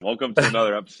Welcome to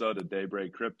another episode of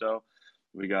Daybreak Crypto.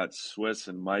 We got Swiss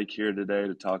and Mike here today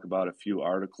to talk about a few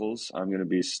articles. I'm going to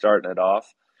be starting it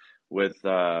off with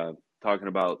talking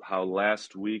about how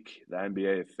last week the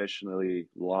NBA officially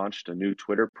launched a new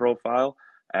Twitter profile,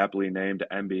 aptly named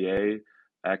NBA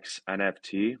X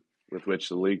NFT, with which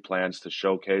the league plans to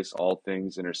showcase all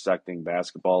things intersecting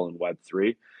basketball and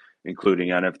Web3, including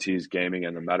NFTs, gaming,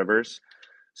 and the metaverse.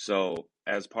 So,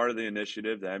 as part of the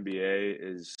initiative, the NBA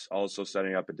is also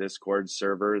setting up a Discord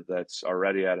server that's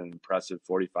already at an impressive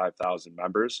 45,000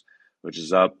 members, which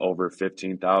is up over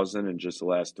 15,000 in just the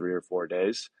last 3 or 4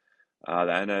 days.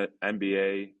 The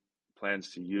NBA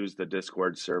plans to use the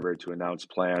Discord server to announce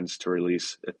plans to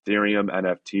release Ethereum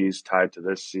NFTs tied to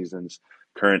this season's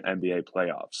current NBA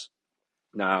playoffs.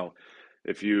 Now,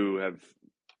 if you have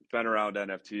been around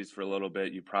NFTs for a little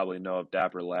bit, you probably know of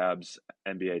Dapper Labs'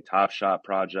 NBA Top Shot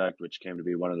project, which came to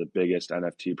be one of the biggest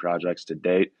NFT projects to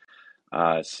date,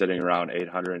 sitting around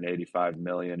 885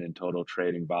 million in total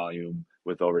trading volume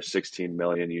with over 16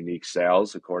 million unique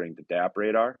sales, according to Dap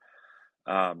Radar.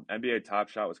 NBA Top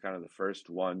Shot was kind of the first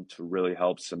one to really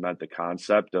help cement the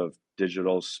concept of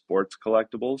digital sports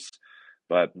collectibles,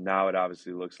 but now it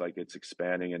obviously looks like it's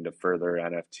expanding into further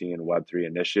NFT and Web3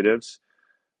 initiatives.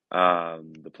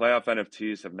 The playoff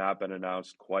NFTs have not been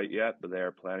announced quite yet, but they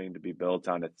are planning to be built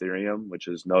on Ethereum, which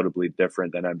is notably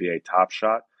different than NBA Top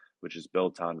Shot, which is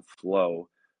built on Flow,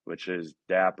 which is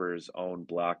Dapper's own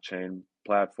blockchain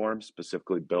platform,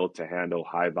 specifically built to handle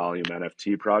high volume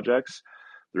NFT projects.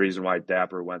 The reason why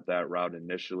Dapper went that route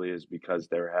initially is because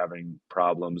they're having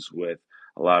problems with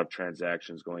a lot of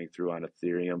transactions going through on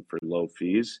Ethereum for low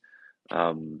fees.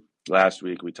 Last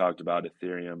week, we talked about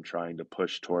Ethereum trying to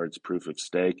push towards proof of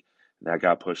stake, and that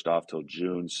got pushed off till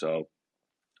June. So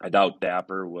I doubt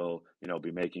Dapper will, be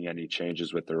making any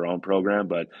changes with their own program,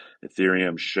 but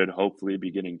Ethereum should hopefully be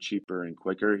getting cheaper and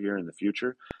quicker here in the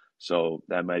future. So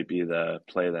that might be the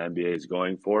play the NBA is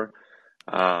going for.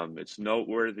 It's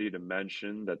noteworthy to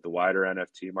mention that the wider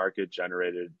NFT market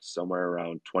generated somewhere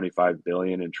around 25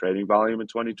 billion in trading volume in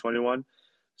 2021.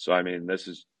 So, I mean, this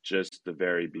is just the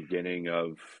very beginning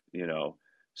of,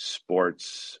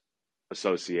 sports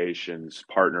associations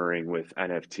partnering with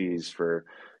NFTs for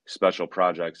special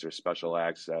projects or special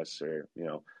access or,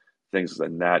 things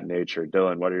of that nature.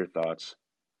 Dylan, what are your thoughts?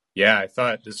 Yeah, I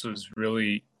thought this was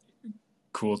really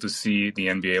cool to see the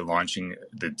NBA launching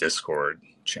the Discord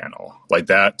channel. Like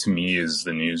that to me is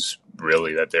the news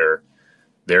really that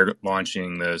they're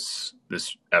launching this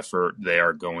effort. They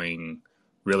are going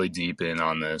really deep in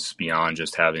on this beyond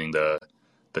just having the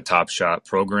Top Shot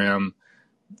program,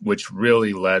 which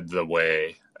really led the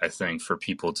way, I think, for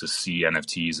people to see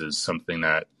NFTs as something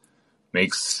that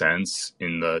makes sense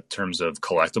in the terms of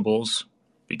collectibles,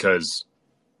 because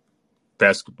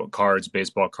basketball cards,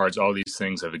 baseball cards, all these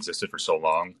things have existed for so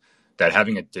long that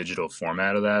having a digital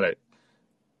format of that, I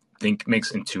think, makes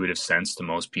intuitive sense to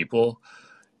most people.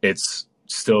 It's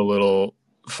still a little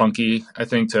funky, I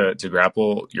think, to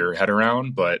grapple your head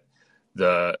around, but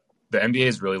the NBA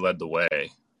has really led the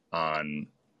way on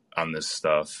this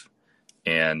stuff,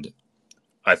 and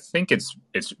I think it's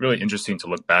really interesting to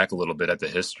look back a little bit at the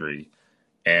history,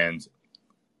 and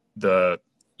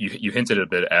you hinted a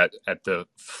bit at the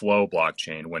Flow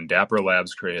blockchain when Dapper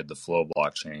Labs created the Flow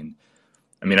blockchain.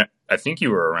 I mean, I think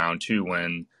you were around too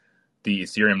when the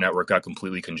Ethereum network got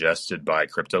completely congested by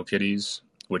CryptoKitties,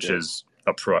 which is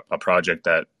a project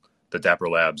that the Dapper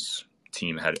Labs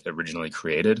team had originally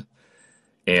created.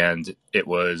 And it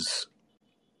was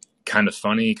kind of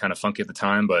funny, kind of funky at the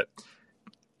time, but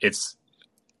it's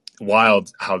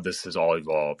wild how this has all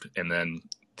evolved. And then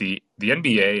the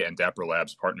NBA and Dapper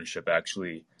Labs partnership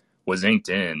actually was inked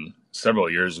in several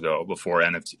years ago before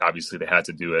NFT. Obviously, they had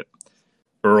to do it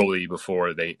early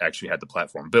before they actually had the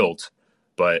platform built.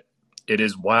 But it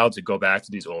is wild to go back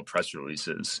to these old press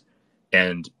releases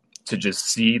and to just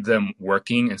see them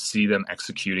working and see them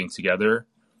executing together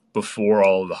before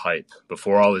all of the hype,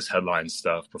 before all this headline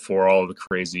stuff, before all the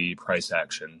crazy price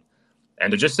action.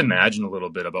 And to just imagine a little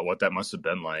bit about what that must have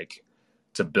been like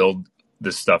to build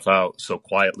this stuff out so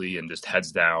quietly and just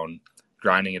heads down,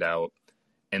 grinding it out.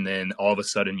 And then all of a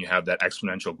sudden you have that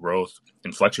exponential growth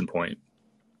inflection point.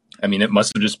 I mean, it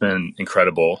must have just been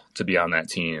incredible to be on that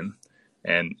team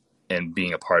and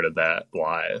being a part of that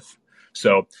live.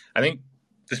 So I think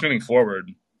just moving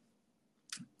forward,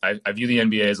 I view the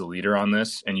NBA as a leader on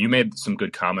this. And you made some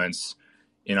good comments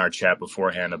in our chat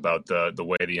beforehand about the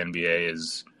way the NBA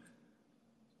is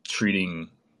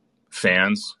treating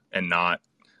fans and not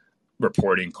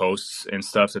reporting posts and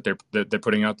stuff that they're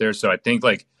putting out there. So I think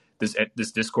like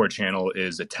this Discord channel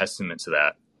is a testament to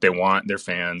that. They want their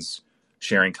fans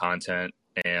sharing content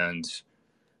and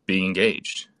being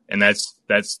engaged. And that's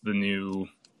the new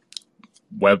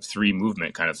Web3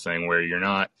 movement kind of thing, where you're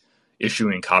not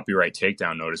issuing copyright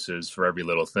takedown notices for every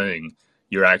little thing.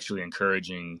 You're actually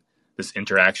encouraging this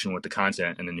interaction with the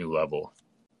content in a new level.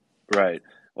 Right.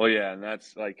 Well, yeah, and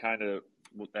that's like kind of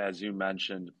as you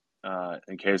mentioned,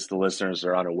 in case the listeners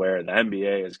are unaware, the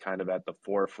NBA is kind of at the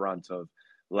forefront of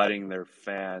letting their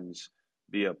fans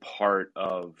be a part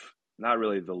of not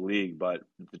really the league, but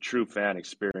the true fan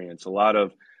experience. A lot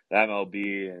of the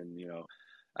MLB and,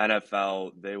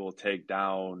 NFL, they will take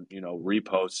down,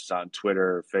 reposts on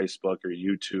Twitter, Facebook, or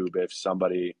YouTube if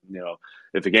somebody,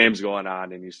 if a game's going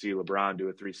on and you see LeBron do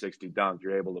a 360 dunk,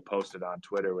 you're able to post it on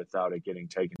Twitter without it getting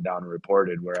taken down and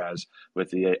reported. Whereas with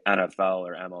the NFL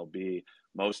or MLB,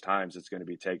 most times it's going to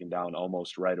be taken down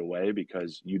almost right away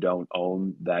because you don't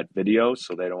own that video,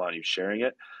 so they don't want you sharing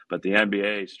it. But the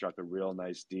NBA struck a real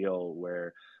nice deal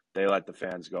where they let the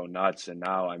fans go nuts. And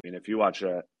now, I mean, if you watch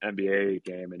a NBA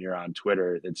game and you're on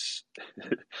Twitter, it's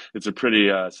it's a pretty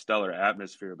stellar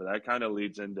atmosphere. But that kind of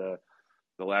leads into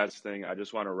the last thing. I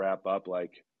just want to wrap up,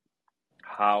 like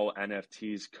how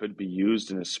NFTs could be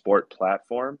used in a sport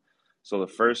platform. So the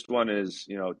first one is,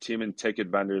 team and ticket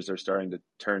vendors are starting to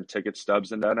turn ticket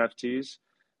stubs into NFTs,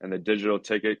 and the digital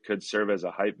ticket could serve as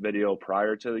a hype video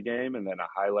prior to the game and then a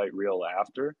highlight reel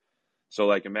after. So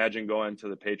like imagine going to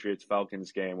the Patriots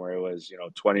Falcons game where it was,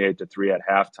 28-3 at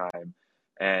halftime,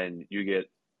 and you get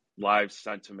live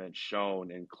sentiment shown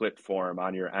in clip form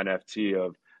on your NFT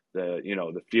of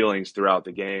the feelings throughout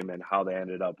the game and how they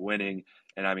ended up winning.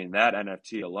 And I mean, that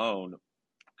NFT alone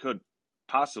could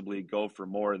possibly go for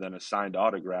more than a signed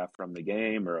autograph from the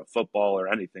game or a football or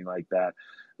anything like that.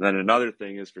 And then another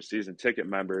thing is for season ticket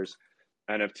members,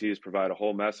 NFTs provide a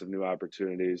whole mess of new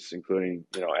opportunities, including,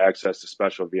 access to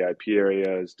special VIP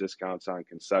areas, discounts on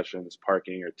concessions,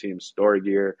 parking, or team store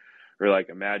gear. Or like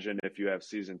imagine if you have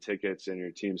season tickets and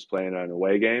your team's playing an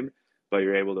away game, but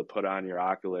you're able to put on your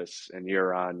Oculus and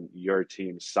you're on your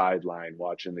team's sideline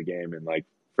watching the game in like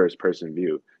first person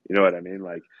view. You know what I mean?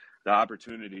 Like the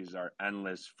opportunities are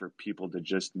endless for people to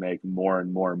just make more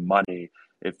and more money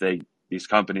if these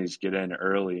companies get in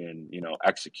early and,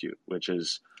 execute, which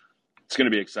is, it's going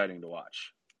to be exciting to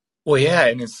watch. Well, yeah,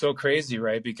 and it's so crazy,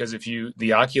 right? Because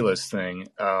the Oculus thing,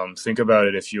 think about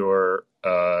it. If you're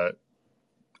a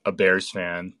Bears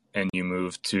fan and you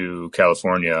move to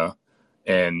California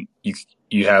and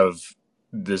you have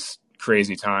this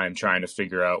crazy time trying to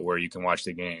figure out where you can watch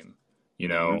the game,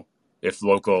 Mm-hmm. if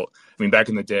back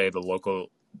in the day, the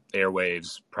local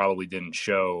airwaves probably didn't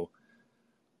show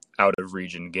out of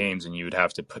region games and you would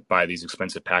have to buy these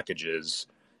expensive packages.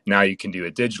 Now you can do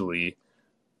it digitally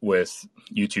with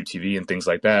YouTube TV and things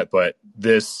like that. But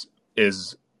this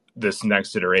is this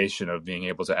next iteration of being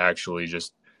able to actually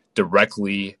just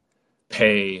directly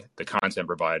pay the content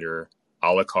provider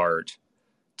a la carte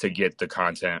to get the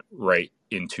content right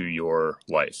into your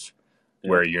life,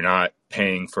 where you're not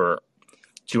paying for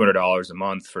 $200 a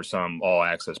month for some all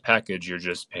access package. You're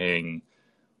just paying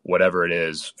whatever it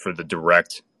is for the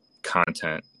direct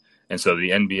content. And so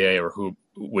the NBA or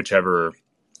whichever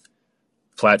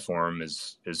platform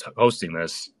is hosting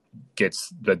this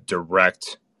gets the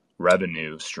direct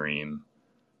revenue stream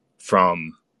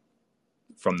from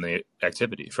the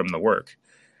activity, from the work.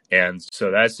 And so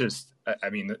that's just,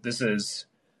 this is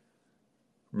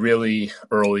really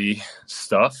early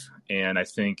stuff. And I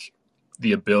think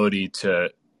the ability to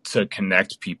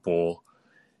connect people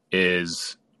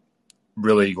is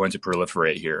really going to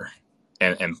proliferate here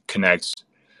and connect.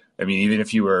 I mean, even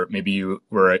if you were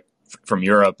from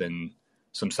Europe and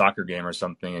some soccer game or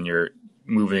something, and you're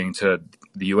moving to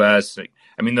the U.S.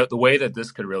 I mean, the way that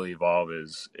this could really evolve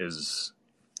is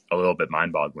a little bit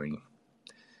mind-boggling.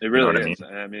 It really I mean? is.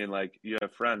 I mean, like you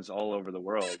have friends all over the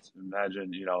world.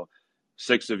 Imagine,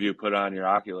 6 of you put on your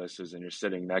Oculuses and you're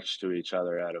sitting next to each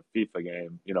other at a FIFA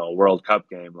game, a World Cup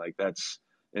game. Like that's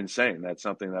insane. That's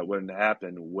something that wouldn't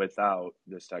happen without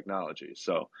this technology.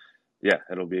 So, yeah,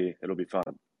 it'll be fun.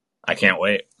 I can't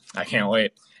wait.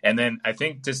 And then I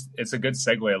think just it's a good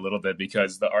segue a little bit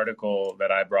because the article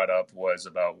that I brought up was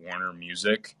about Warner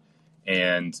Music,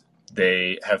 and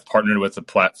they have partnered with the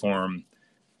platform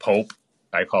Pope.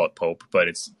 I call it Pope, but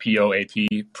it's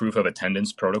POAP, Proof of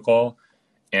Attendance Protocol.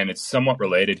 And it's somewhat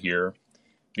related here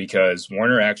because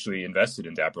Warner actually invested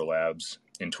in Dapper Labs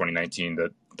in 2019,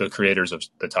 the creators of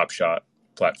the Top Shot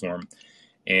platform.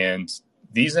 And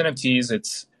these NFTs,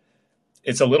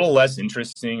 it's a little less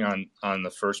interesting on the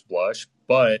first blush,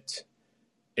 but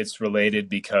it's related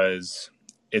because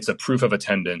it's a proof of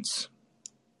attendance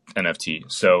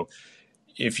NFT. So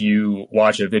if you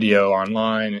watch a video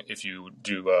online, if you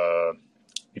do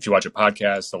if you watch a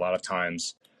podcast, a lot of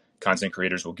times content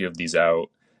creators will give these out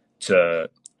to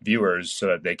viewers so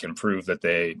that they can prove that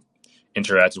they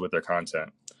interacted with their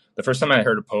content. The first time I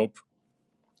heard of Pope,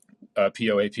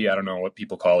 POAP, I don't know what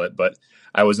people call it, but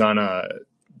I was on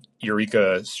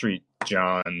Eureka Street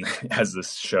John has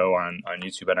this show on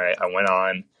YouTube, and I went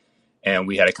on and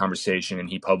we had a conversation, and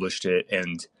he published it,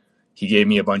 and he gave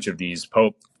me a bunch of these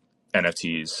Pope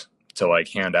NFTs to like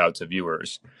hand out to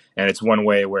viewers. And it's one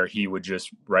way where he would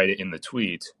just write it in the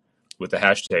tweet with the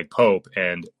hashtag Pope,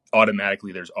 and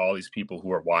automatically there's all these people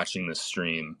who are watching this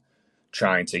stream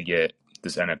trying to get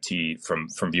this NFT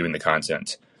from viewing the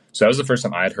content. So that was the first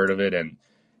time I had heard of it, and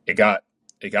it got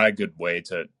a good way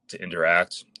to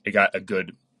interact. It got a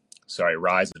good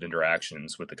rise of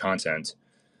interactions with the content.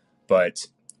 But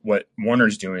what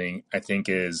Warner's doing, I think,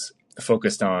 is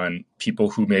focused on people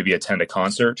who maybe attend a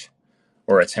concert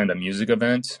or attend a music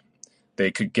event. They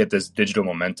could get this digital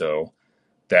memento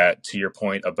that, to your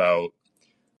point about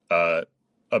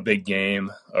a big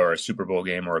game or a Super Bowl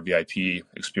game or a VIP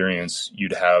experience,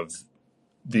 you'd have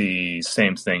the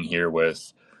same thing here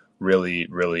with really,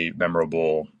 really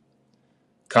memorable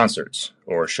concerts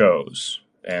or shows.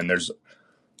 And there's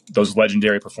those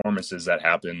legendary performances that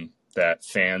happen that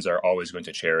fans are always going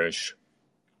to cherish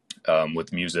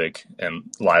with music and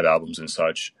live albums and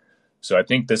such. So I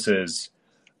think this is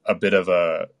a bit of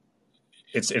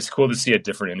it's cool to see a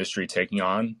different industry taking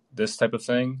on this type of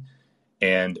thing.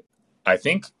 And I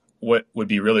think what would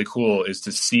be really cool is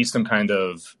to see some kind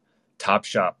of Top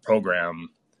Shop program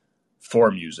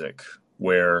for music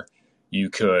where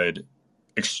you could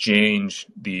exchange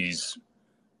these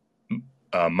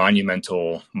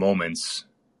monumental moments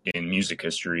in music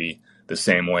history the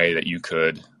same way that you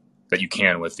can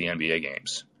with the NBA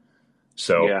games.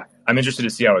 So yeah. I'm interested to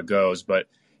see how it goes, but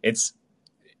it's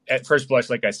at first blush,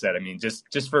 like I said, I mean,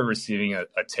 just for receiving a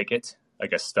ticket,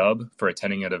 like a stub for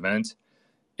attending an event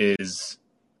is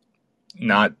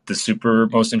not the super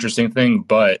most interesting thing,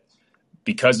 but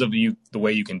because of the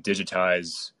way you can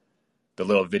digitize the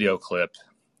little video clip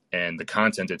and the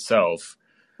content itself,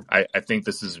 I think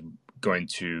this is going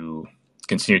to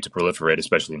continue to proliferate,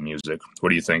 especially in music. What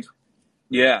do you think?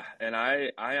 Yeah, and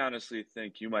I honestly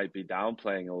think you might be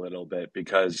downplaying a little bit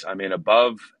because, I mean,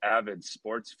 above avid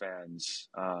sports fans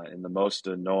in the most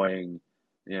annoying,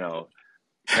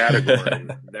 category,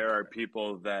 there are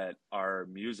people that are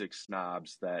music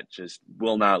snobs that just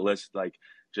will not listen,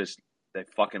 they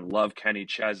fucking love Kenny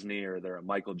Chesney or they're a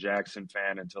Michael Jackson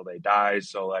fan until they die.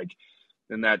 So, like,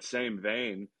 in that same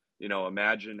vein,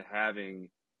 imagine having,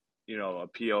 a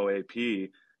POAP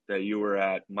that you were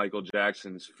at Michael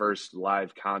Jackson's first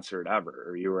live concert ever,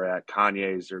 or you were at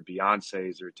Kanye's or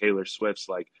Beyonce's or Taylor Swift's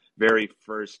like very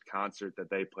first concert that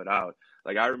they put out.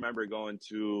 Like I remember going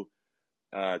to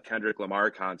Kendrick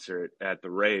Lamar concert at the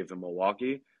Rave in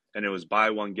Milwaukee, and it was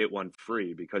buy one get one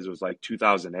free because it was like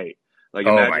 2008. Like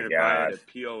imagine if I had a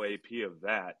POAP of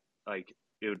that, like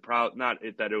it would probably not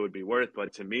that it would be worth,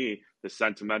 but to me the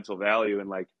sentimental value and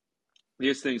like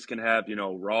these things can have,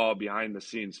 raw behind the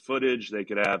scenes footage. They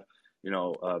could have,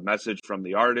 a message from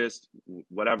the artist,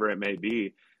 whatever it may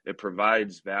be. It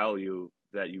provides value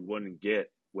that you wouldn't get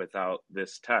without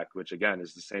this tech, which again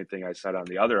is the same thing I said on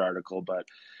the other article. But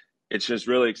it's just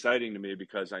really exciting to me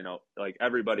because I know like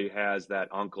everybody has that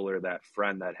uncle or that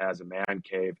friend that has a man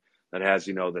cave that has,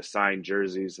 the signed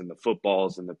jerseys and the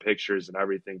footballs and the pictures and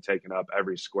everything taking up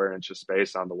every square inch of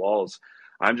space on the walls.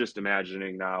 I'm just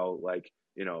imagining now, like,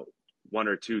 one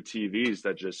or two TVs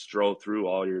that just stroll through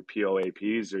all your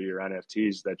POAPs or your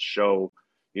NFTs that show,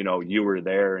 you were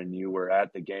there and you were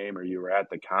at the game or you were at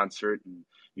the concert and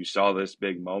you saw this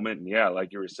big moment. And yeah,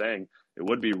 like you were saying, it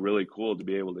would be really cool to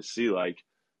be able to see like,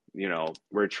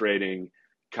 we're trading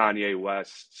Kanye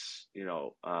West's,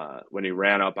 when he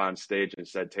ran up on stage and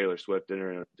said Taylor Swift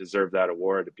didn't deserve that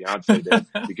award, Beyonce did.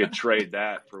 You could trade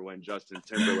that for when Justin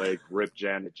Timberlake ripped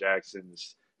Janet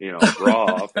Jackson's bra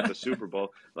off at the Super Bowl.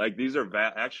 Like these are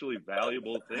actually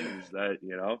valuable things that,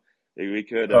 we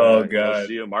could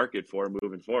see a market for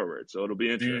moving forward. So it'll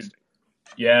be interesting.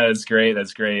 Dude, yeah, that's great.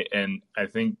 That's great. And I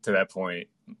think to that point,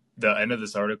 the end of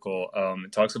this article,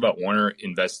 it talks about Warner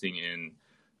investing in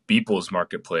Beeple's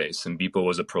marketplace. And Beeple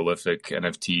was a prolific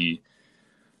NFT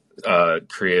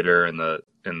creator in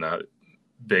the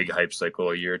big hype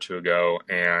cycle a year or two ago.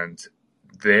 And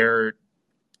they're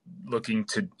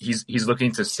he's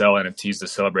looking to sell NFTs to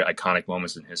celebrate iconic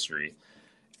moments in history.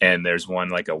 And there's one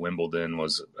like a Wimbledon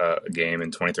was a game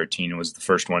in 2013. It was the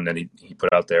first one that he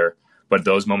put out there. But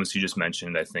those moments you just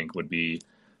mentioned, I think would be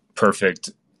perfect.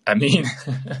 I mean,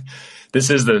 this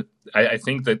is I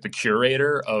think that the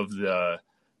curator of the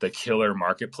Killer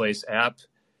Marketplace app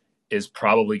is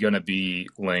probably going to be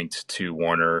linked to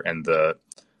Warner and the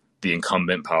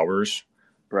incumbent powers,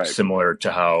 Right. similar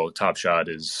to how Top Shot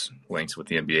is linked with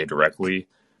the NBA directly.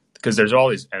 Because there's all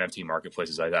these NFT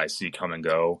marketplaces I see come and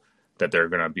go that they're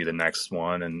going to be the next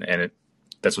one, and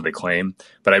that's what they claim.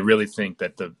 But I really think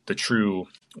that the true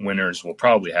winners will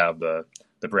probably have the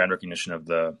brand recognition of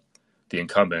the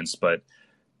incumbents. But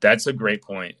that's a great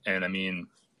point, and I mean,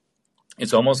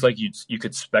 it's almost like you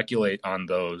could speculate on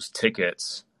those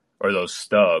tickets or those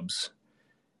stubs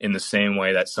in the same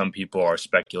way that some people are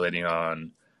speculating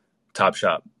on Top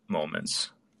Shot moments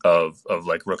of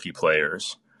like rookie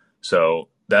players. So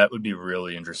that would be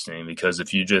really interesting, because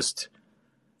if you just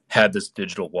had this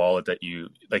digital wallet that you,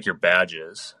 like your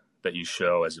badges that you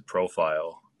show as a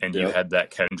profile, and you had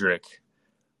that Kendrick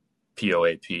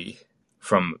POAP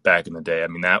from back in the day, I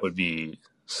mean, that would be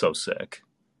so sick.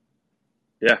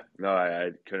 Yeah, no,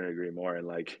 I couldn't agree more. And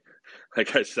like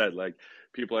I said, like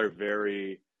people are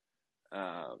very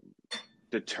um,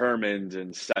 determined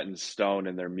and set in stone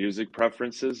in their music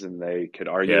preferences, and they could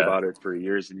argue Yeah, about it for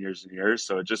years and years and years.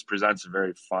 So it just presents a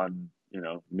very fun,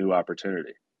 new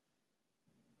opportunity.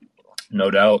 no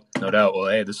doubt, no doubt. Well,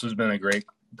 hey, this has been a great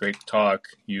talk.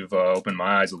 You've opened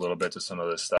my eyes a little bit to some of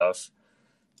this stuff,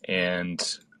 and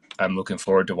I'm looking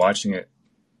forward to watching it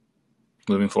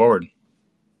moving forward.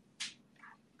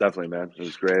 Definitely, man. It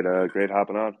was great. Great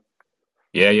hopping on.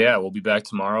 Yeah. We'll be back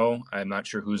tomorrow. I'm not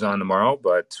sure who's on tomorrow,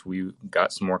 but we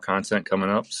got some more content coming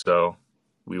up. So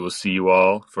we will see you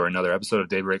all for another episode of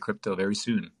Daybreak Crypto very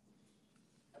soon.